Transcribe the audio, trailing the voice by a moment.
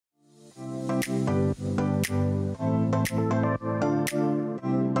My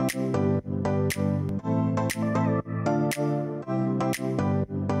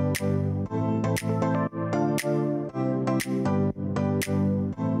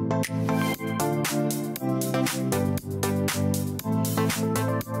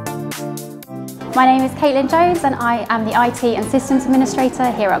name is Caitlin Jones and I am the IT and Systems Administrator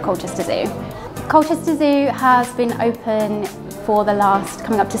here at Colchester Zoo. Colchester Zoo has been open for the last,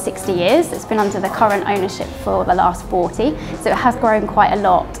 coming up to 60 years. It's been under the current ownership for the last 40, so it has grown quite a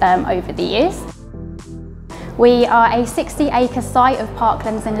lot over the years. We are a 60-acre site of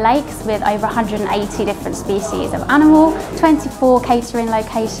parklands and lakes with over 180 different species of animal, 24 catering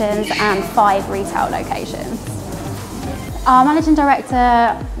locations and 5 retail locations. Our Managing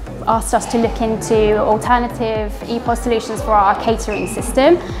Director asked us to look into alternative Epos solutions for our catering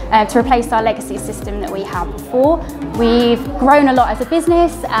system to replace our legacy system that we had before. We've grown a lot as a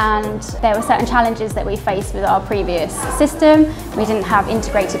business and there were certain challenges that we faced with our previous system. We didn't have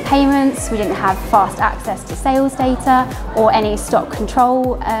integrated payments, we didn't have fast access to sales data or any stock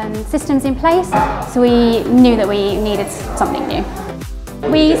control systems in place, so we knew that we needed something new.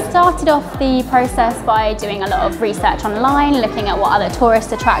 We started off the process by doing a lot of research online, looking at what other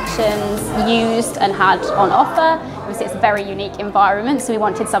tourist attractions used and had on offer. Obviously it's a very unique environment, so we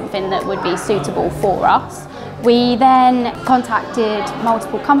wanted something that would be suitable for us. We then contacted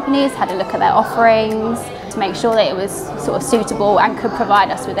multiple companies, had a look at their offerings to make sure that it was sort of suitable and could provide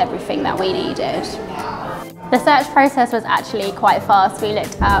us with everything that we needed. The search process was actually quite fast. We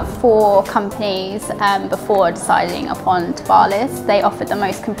looked at 4 companies before deciding upon Tevalis. They offered the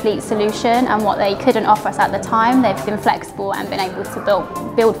most complete solution, and what they couldn't offer us at the time, they've been flexible and been able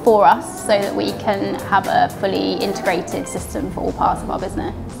to build for us so that we can have a fully integrated system for all parts of our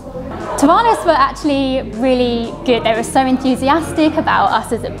business. Tevalis were actually really good. They were so enthusiastic about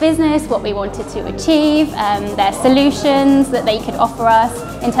us as a business, what we wanted to achieve, their solutions that they could offer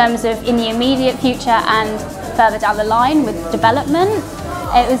us in terms of in the immediate future and further down the line with development.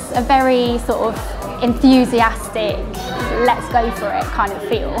 It was a very sort of enthusiastic, let's go for it kind of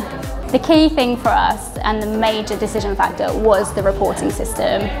feel. The key thing for us and the major decision factor was the reporting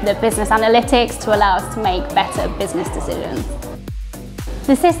system, the business analytics to allow us to make better business decisions.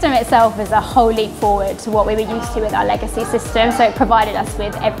 The system itself is a whole leap forward to what we were used to with our legacy system, so it provided us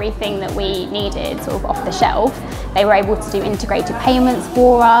with everything that we needed sort of off the shelf. They were able to do integrated payments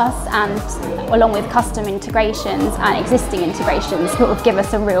for us, and along with custom integrations and existing integrations, sort of give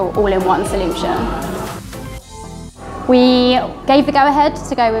us a real all-in-one solution. We gave the go-ahead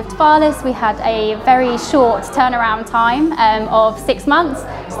to go with Tevalis. We had a very short turnaround time of 6 months,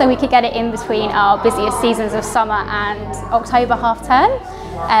 so we could get it in between our busiest seasons of summer and October half term.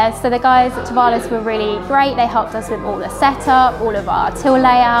 So the guys at Tevalis were really great. They helped us with all the setup, all of our till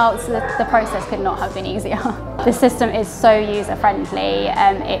layouts. The process could not have been easier. The system is so user-friendly.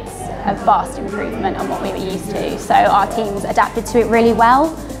 It's a vast improvement on what we were used to. So our teams adapted to it really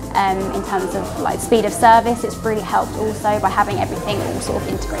well. In terms of like speed of service, it's really helped also by having everything all sort of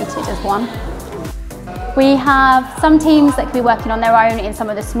integrated as one. We have some teams that could be working on their own in some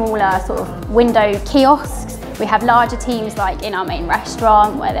of the smaller sort of window kiosks. We have larger teams like in our main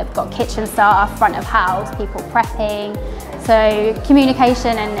restaurant where they've got kitchen staff, front of house, people prepping. So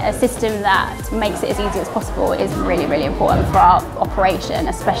communication and a system that makes it as easy as possible is really, really important for our operation,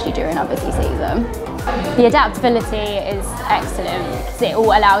 especially during our busy season. The adaptability is excellent because it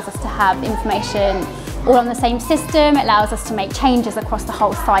all allows us to have information all on the same system. It allows us to make changes across the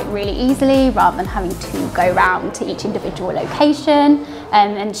whole site really easily rather than having to go round to each individual location,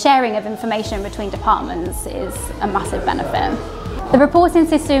 and sharing of information between departments is a massive benefit. The reporting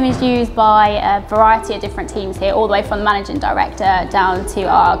system is used by a variety of different teams here, all the way from the Managing Director down to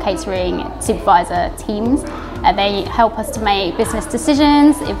our catering supervisor teams. They help us to make business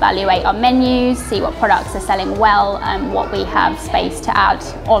decisions, evaluate our menus, see what products are selling well and what we have space to add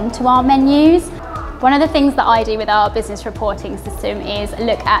onto our menus. One of the things that I do with our business reporting system is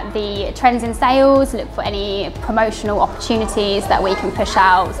look at the trends in sales, look for any promotional opportunities that we can push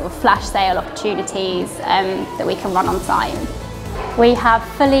out, sort of flash sale opportunities that we can run on site. We have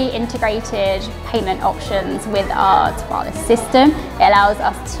fully integrated payment options with our Tevalis system. It allows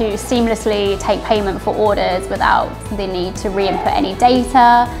us to seamlessly take payment for orders without the need to re-input any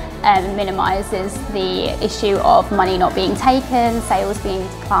data, and minimises the issue of money not being taken, sales being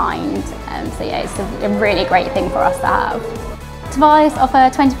declined. So yeah, it's a really great thing for us to have. Tevalis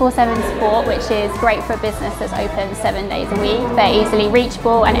offer 24/7 support, which is great for a business that's open 7 days a week. They're easily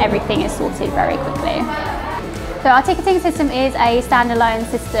reachable and everything is sorted very quickly. So our ticketing system is a standalone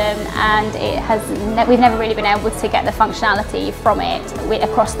system, and we've never really been able to get the functionality from it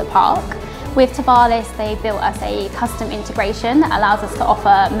across the park. With Tevalis, they built us a custom integration that allows us to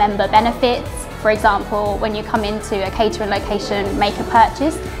offer member benefits. For example, when you come into a catering location, make a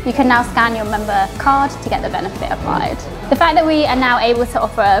purchase, you can now scan your member card to get the benefit applied. The fact that we are now able to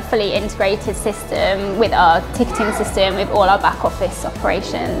offer a fully integrated system with our ticketing system, with all our back office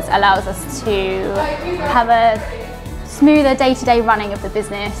operations, allows us to have a smoother day-to-day running of the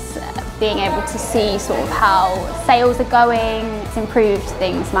business, being able to see sort of how sales are going. It's improved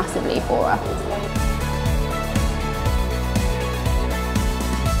things massively for us.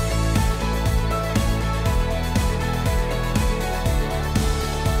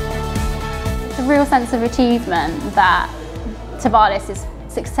 A real sense of achievement that Tevalis has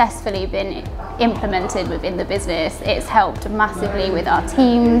successfully been implemented within the business. It's helped massively with our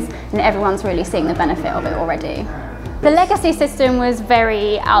teams and everyone's really seeing the benefit of it already. The legacy system was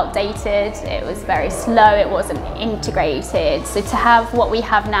very outdated, it was very slow, it wasn't integrated. So to have what we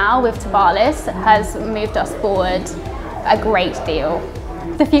have now with Tevalis has moved us forward a great deal.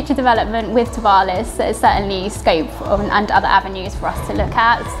 The future development with Tevalis, there's certainly scope and other avenues for us to look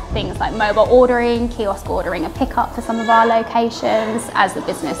at, things like mobile ordering, kiosk ordering and pickup for some of our locations as the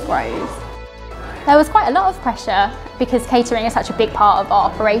business grows. There was quite a lot of pressure because catering is such a big part of our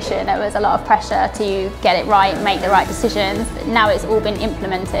operation. There was a lot of pressure to get it right, make the right decisions. But now it's all been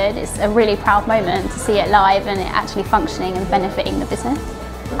implemented. It's a really proud moment to see it live and it actually functioning and benefiting the business.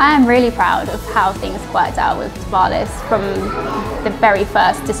 I am really proud of how things worked out with Tevalis, from the very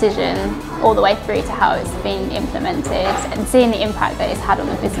first decision all the way through to how it's been implemented, and seeing the impact that it's had on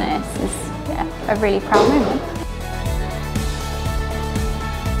the business is a really proud moment.